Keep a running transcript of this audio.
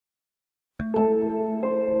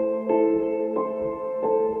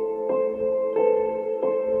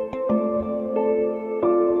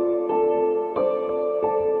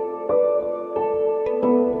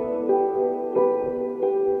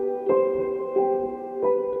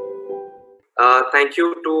Thank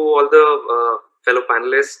you to all the fellow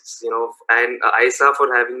panelists, and ISA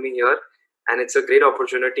for having me here. And it's a great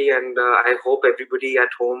opportunity, and I hope everybody at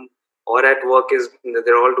home or at work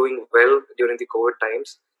they're all doing well during the COVID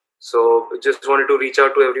times. So just wanted to reach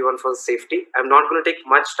out to everyone for safety. I'm not going to take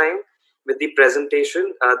much time with the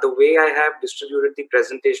presentation. The way I have distributed the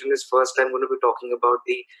presentation is first I'm going to be talking about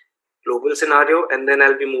the global scenario, and then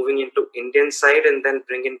I'll be moving into Indian side, and then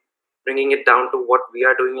bringing it down to what we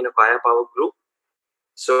are doing in Okaya Power Group.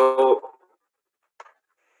 So,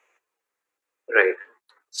 right.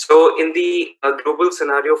 So, in the global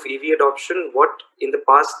scenario of EV adoption, what in the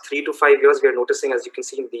past 3 to 5 years we are noticing, as you can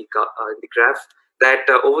see in the graph, that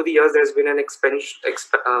over the years there's been an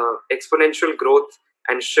exponential growth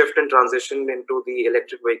and shift and transition into the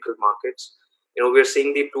electric vehicle markets. We're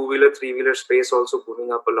seeing the two-wheeler, three-wheeler space also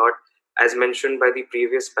booming up a lot, as mentioned by the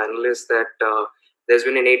previous panelists, that there's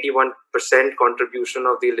been an 81% contribution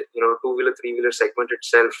of the two-wheeler, three-wheeler segment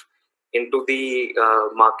itself into the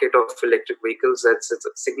market of electric vehicles. It's a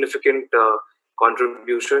significant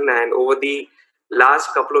contribution, and over the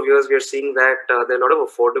last couple of years we are seeing that there are a lot of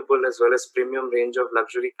affordable as well as premium range of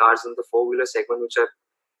luxury cars in the four-wheeler segment which are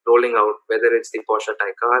rolling out, whether it's the Porsche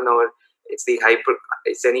Taycan or it's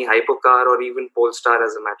any hypercar or even Polestar,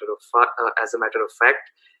 as a matter of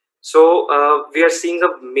fact. So we are seeing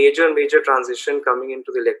a major transition coming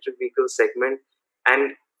into the electric vehicle segment,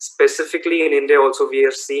 and specifically in India also we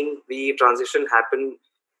are seeing the transition happen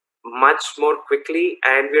much more quickly,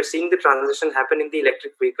 and we are seeing the transition happen in the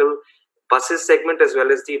electric vehicle buses segment as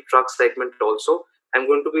well as the truck segment also. I'm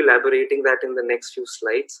going to be elaborating that in the next few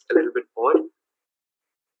slides a little bit more.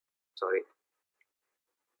 Sorry.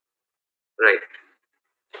 Right.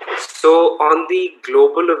 So on the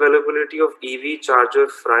global availability of EV charger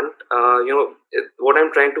front, what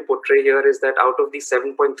I'm trying to portray here is that out of the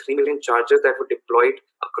 7.3 million chargers that were deployed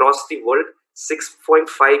across the world,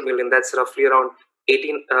 6.5 million, that's roughly around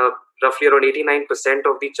 89%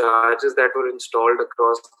 of the chargers that were installed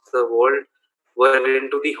across the world were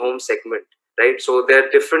into the home segment, right? So there are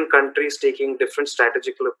different countries taking different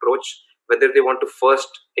strategical approach, whether they want to first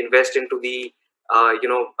invest into the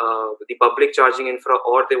the public charging infra,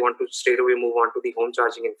 or they want to straight away move on to the home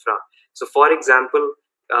charging infra. So for example,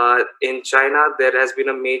 in China, there has been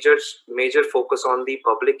a major focus on the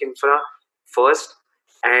public infra first,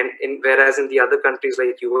 and whereas in the other countries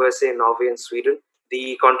like USA, Norway, and Sweden,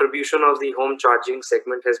 the contribution of the home charging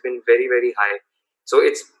segment has been very high. So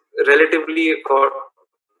it's relatively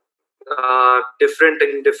different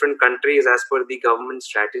in different countries as per the government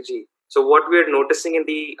strategy. So what we are noticing in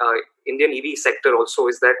the Indian EV sector also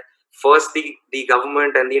is that first the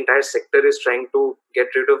government and the entire sector is trying to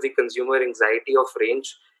get rid of the consumer anxiety of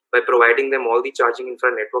range by providing them all the charging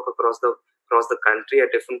infra network across the country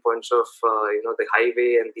at different points of the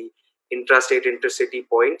highway and the intrastate intercity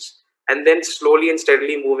points, and then slowly and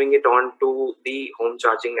steadily moving it on to the home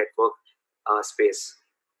charging network space.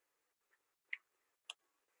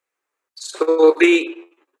 So the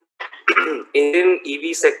Indian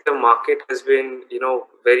EV sector market has been,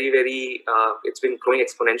 very, it's been growing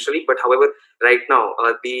exponentially. But however, right now,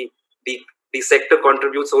 the sector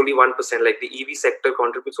contributes only 1%. Like the EV sector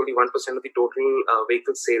contributes only 1% of the total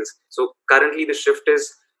vehicle sales. So currently, the shift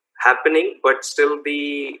is happening, but still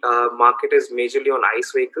the market is majorly on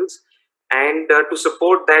ICE vehicles. And to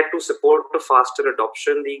support the faster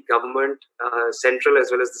adoption, the government, central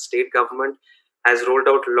as well as the state government, has rolled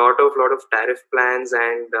out a lot of tariff plans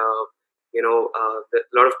and a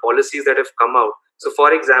lot of policies that have come out. So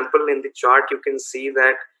for example, in the chart you can see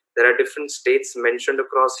that there are different states mentioned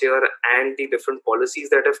across here and the different policies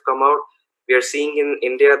that have come out. We are seeing in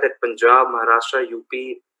India that Punjab, Maharashtra, UP,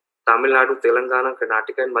 Tamil Nadu, Telangana,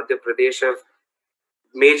 Karnataka, and Madhya Pradesh have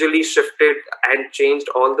majorly shifted and changed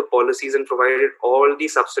all the policies and provided all the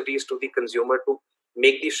subsidies to the consumer to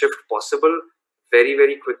make the shift possible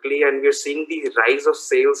very quickly. And we're seeing the rise of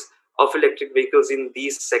sales of electric vehicles in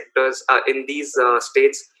these sectors, in these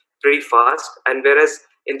states, pretty fast. And whereas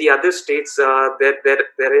in the other states,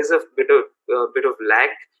 there is a bit of lag,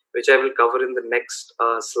 which I will cover in the next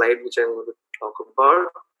slide, which I'm going to talk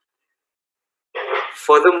about.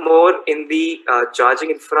 Furthermore, in the charging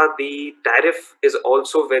infra, the tariff is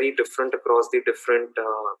also very different across the different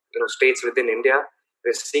states within India.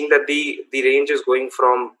 We're seeing that the range is going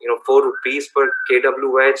from 4 rupees per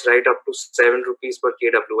kWh right up to 7 rupees per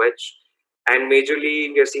kWh, and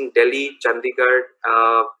majorly we are seeing Delhi, Chandigarh,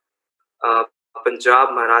 Punjab,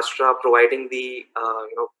 Maharashtra providing the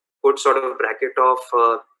good sort of bracket of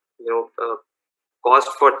cost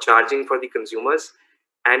for charging for the consumers.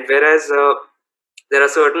 And whereas there are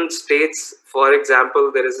certain states, for example,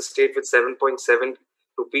 there is a state with 7.7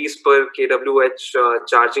 rupees per kWh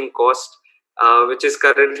charging cost, which is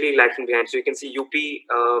currently lacking behind. So you can see UP,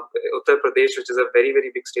 Uttar Pradesh, which is a very,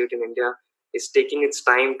 very big state in India, is taking its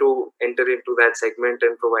time to enter into that segment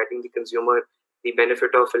and providing the consumer the benefit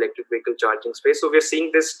of electric vehicle charging space. So we're seeing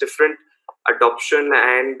this different adoption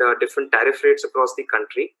and different tariff rates across the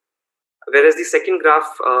country. Whereas the second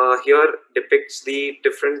graph here depicts the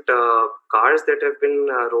different cars that have been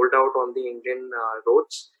rolled out on the Indian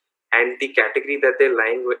roads and the category that they're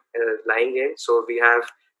lying in. So we have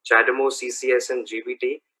CHAdeMO, CCS, and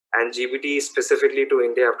GBT, and GBT is specifically to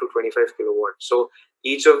India up to 25 kilowatts. So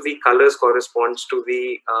each of the colors corresponds to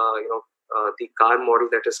the the car model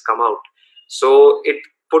that has come out. So it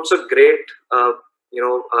puts a great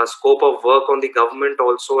scope of work on the government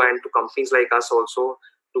also, and to companies like us also,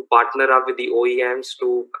 to partner up with the OEMs,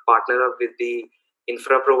 to partner up with the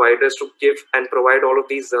infra providers to give and provide all of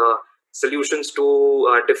these solutions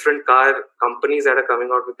to different car companies that are coming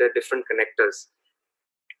out with their different connectors.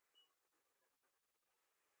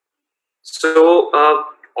 So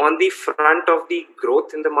on the front of the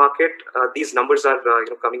growth in the market, these numbers are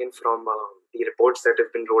coming in from the reports that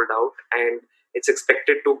have been rolled out, and it's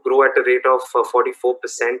expected to grow at a rate of 44%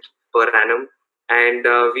 per annum. And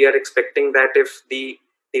we are expecting that if the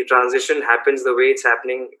transition happens the way it's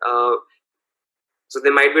happening, so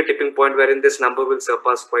there might be a tipping point wherein this number will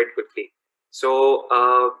surpass quite quickly. So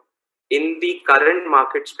in the current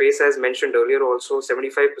market space, as mentioned earlier, also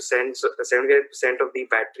 75% of the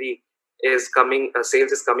battery is coming,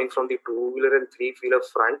 sales is coming from the two-wheeler and three-wheeler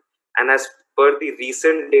front. And as per the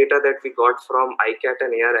recent data that we got from ICAT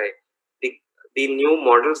and ARI, the new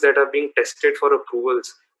models that are being tested for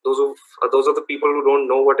approvals, those are the people who don't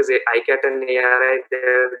know what is ICAT and ARI.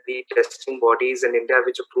 They're the testing bodies in India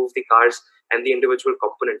which approve the cars and the individual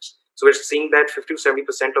components. So we're seeing that 50 to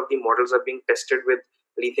 70% of the models are being tested with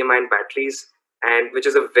lithium-ion batteries, and which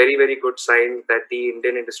is a very, very good sign that the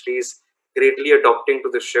Indian industry is greatly adopting to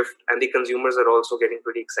the shift, and the consumers are also getting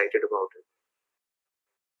pretty excited about it.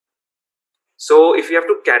 So if you have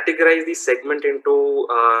to categorize the segment into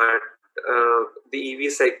the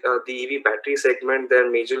EV battery segment,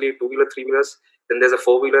 then majorly two-wheeler, three-wheelers. Then there's a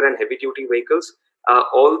four-wheeler and heavy-duty vehicles.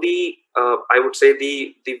 All the I would say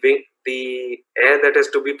the air that has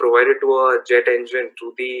to be provided to a jet engine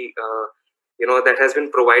through the that has been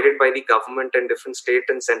provided by the government and different state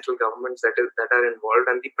and central governments that are involved,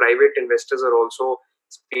 and the private investors are also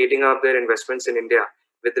speeding up their investments in India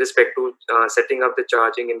with respect to setting up the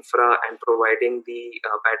charging infra and providing the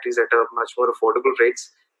batteries at a much more affordable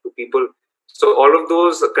rates to people. So all of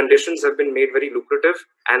those conditions have been made very lucrative,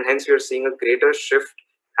 and hence we are seeing a greater shift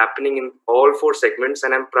happening in all four segments.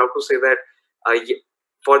 And I'm proud to say that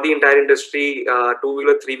for the entire industry,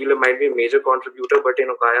 two-wheeler, three-wheeler might be a major contributor, but in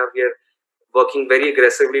Okaya we are working very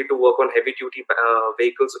aggressively to work on heavy-duty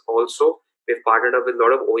vehicles also. We've partnered up with a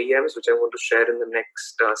lot of OEMs, which I want to share in the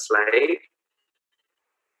next slide.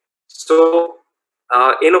 So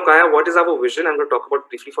in Okaya, what is our vision? I'm going to talk about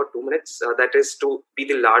briefly for 2 minutes. That is to be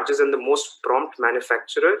the largest and the most prompt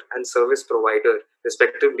manufacturer and service provider,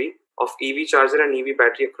 respectively, of EV charger and EV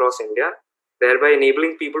battery across India, thereby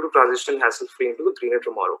enabling people to transition hassle-free into the greener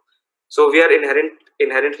tomorrow. So we are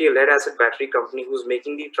inherently a lead-acid battery company who's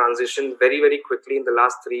making the transition very, very quickly in the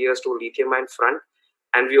last 3 years to a lithium-ion front.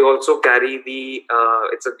 And we also carry the,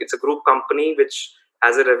 it's a group company which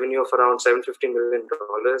has a revenue of around $750 million,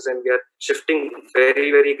 and we are shifting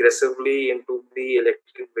very, very aggressively into the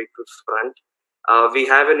electric vehicle front. We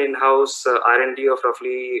have an in-house R&D of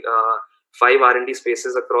roughly 5 R&D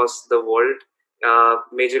spaces across the world,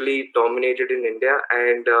 majorly dominated in India,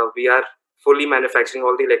 and we are fully manufacturing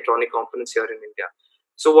all the electronic components here in India.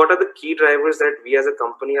 So what are the key drivers that we as a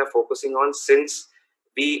company are focusing on, since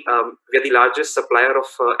we are the largest supplier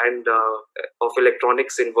of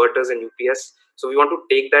electronics, inverters, and UPS? So we want to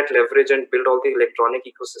take that leverage and build all the electronic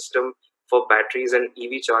ecosystem for batteries and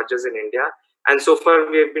EV chargers in India. And so far,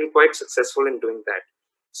 we have been quite successful in doing that.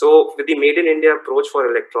 So with the Made in India approach for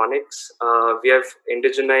electronics, we have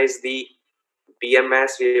indigenized the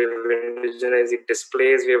BMS, we have indigenized the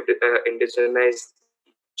displays, we have indigenized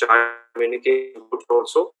charge communication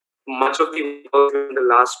also. Much of the work in the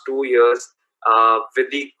last 2 years, with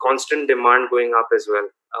the constant demand going up as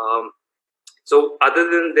well. So other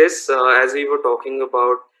than this, as we were talking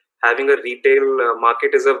about, having a retail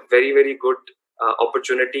market is a very, very good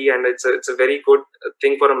opportunity, and it's a very good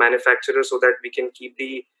thing for a manufacturer, so that we can keep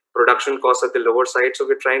the production costs at the lower side. So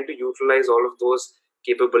we're trying to utilize all of those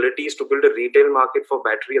capabilities to build a retail market for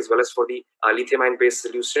battery, as well as for the lithium-ion based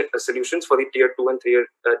solutions for the tier 2 and tier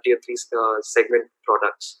 3 segment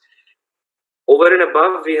products. Over and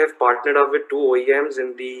above, we have partnered up with two OEMs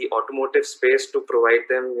in the automotive space to provide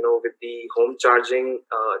them, with the home charging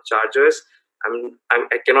chargers.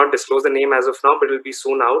 I cannot disclose the name as of now, but it will be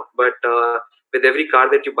soon out. But with every car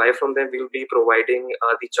that you buy from them, we'll be providing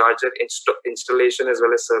the charger installation as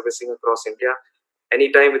well as servicing across India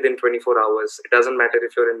anytime within 24 hours. It doesn't matter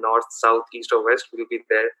if you're in north, south, east, or west, we'll be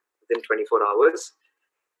there within 24 hours.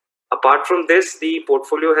 Apart from this, the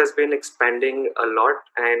portfolio has been expanding a lot,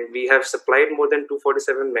 and we have supplied more than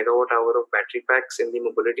 247 megawatt hour of battery packs in the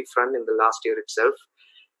mobility front in the last year itself.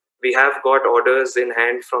 We have got orders in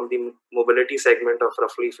hand from the mobility segment of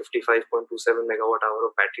roughly 55.27 megawatt hour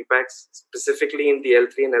of battery packs, specifically in the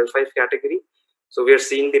L3 and L5 category. So we are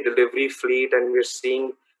seeing the delivery fleet, and we're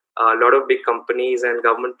seeing a lot of big companies and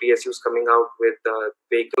government PSUs coming out with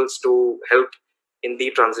vehicles to help in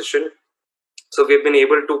the transition. So we've been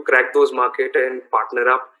able to crack those market and partner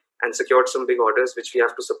up and secured some big orders, which we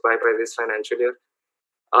have to supply by this financial year.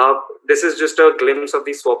 This is just a glimpse of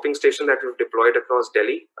the swapping station that we've deployed across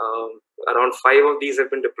Delhi. Around 5 of these have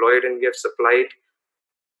been deployed, and we have supplied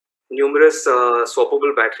numerous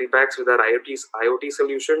swappable battery packs with our IoT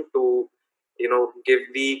solution to give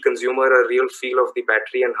the consumer a real feel of the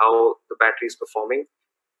battery and how the battery is performing.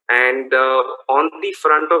 And on the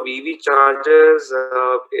front of EV chargers,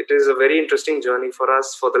 it is a very interesting journey for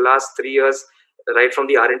us. For the last 3 years, right from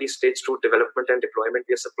the R&D stage to development and deployment,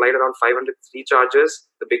 we have supplied around 503 chargers,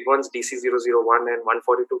 the big ones, DC001 and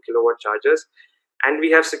 142 kilowatt chargers. And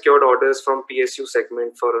we have secured orders from PSU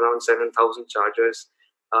segment for around 7,000 chargers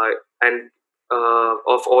and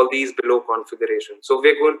of all these below configuration. So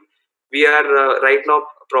we are right now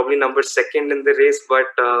probably number 2nd in the race, but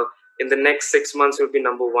in the next 6 months, we'll be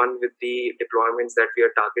number 1 with the deployments that we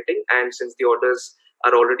are targeting. And since the orders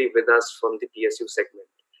are already with us from the PSU segment.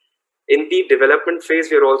 In the development phase,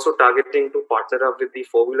 we are also targeting to partner up with the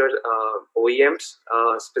four-wheeler OEMs,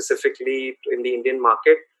 specifically in the Indian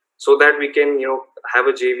market, so that we can have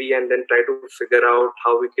a JV and then try to figure out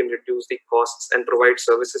how we can reduce the costs and provide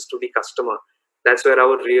services to the customer. That's where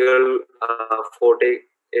our real forte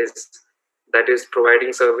is, that is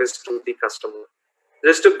providing service to the customer.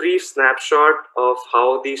 Just a brief snapshot of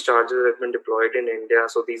how these chargers have been deployed in India.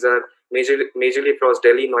 So these are majorly across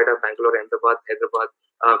Delhi, Noida, Bangalore, Ahmedabad, Hyderabad,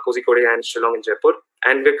 Kozhikode, and Shillong and Jaipur.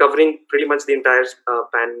 And we're covering pretty much the entire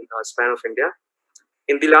span of India.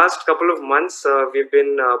 In the last couple of months, we've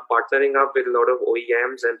been partnering up with a lot of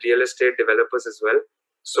OEMs and real estate developers as well.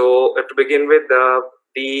 So to begin with,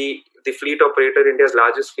 the fleet operator, India's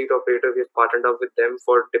largest fleet operator, we've partnered up with them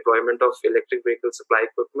for deployment of electric vehicle supply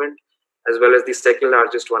equipment, as well as the second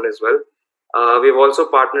largest one as well. We've also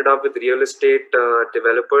partnered up with real estate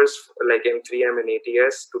developers like M3M and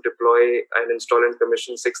ATS to deploy and install and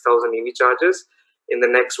commission 6,000 EV chargers in the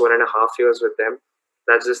next 1.5 years with them.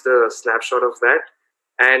 That's just a snapshot of that.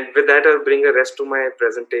 And with that, I'll bring a rest to my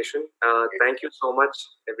presentation. Thank you so much,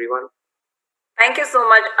 everyone. Thank you so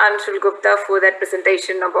much, Anshul Gupta, for that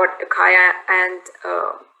presentation about Okaya and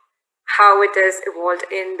how it has evolved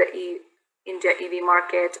in the India EV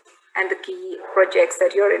market and the key projects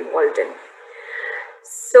that you're involved in.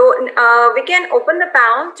 So we can open the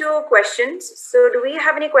panel to questions. So do we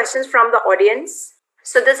have any questions from the audience?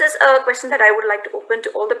 So this is a question that I would like to open to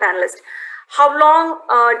all the panelists. How long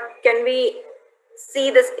can we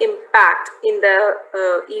see this impact in the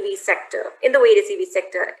EV sector, in the various EV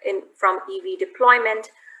sector, from EV deployment,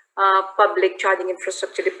 public charging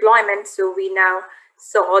infrastructure deployment? So we now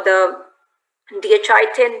saw the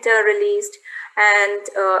DHI tender released,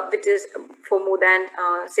 and which is for more than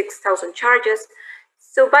 6,000 chargers.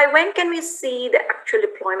 So by when can we see the actual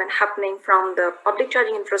deployment happening from the public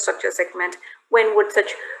charging infrastructure segment? When would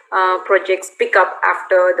such projects pick up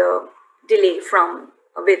after the delay from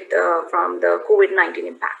the COVID-19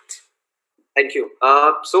 impact? Thank you.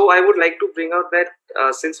 So I would like to bring out that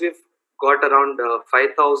since we've got around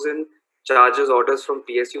 5,000 chargers orders from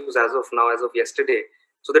PSUs as of now, as of yesterday,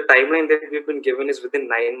 so the timeline that we've been given is within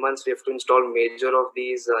 9 months, we have to install major of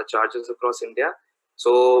these chargers across India.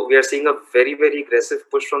 So we are seeing a very, very aggressive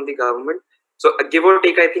push from the government. So give or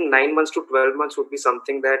take, I think 9 months to 12 months would be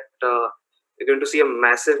something that we're going to see a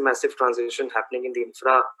massive, massive transition happening in the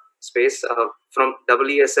infra space from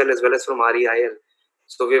WESL as well as from REIL.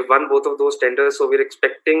 So we've won both of those tenders. So we're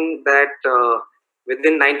expecting that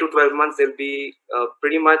within 9 to 12 months, there'll be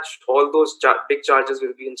pretty much all those big chargers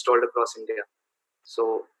will be installed across India.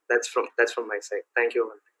 So that's from my side. Thank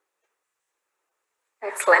you.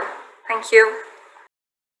 Excellent. Thank you.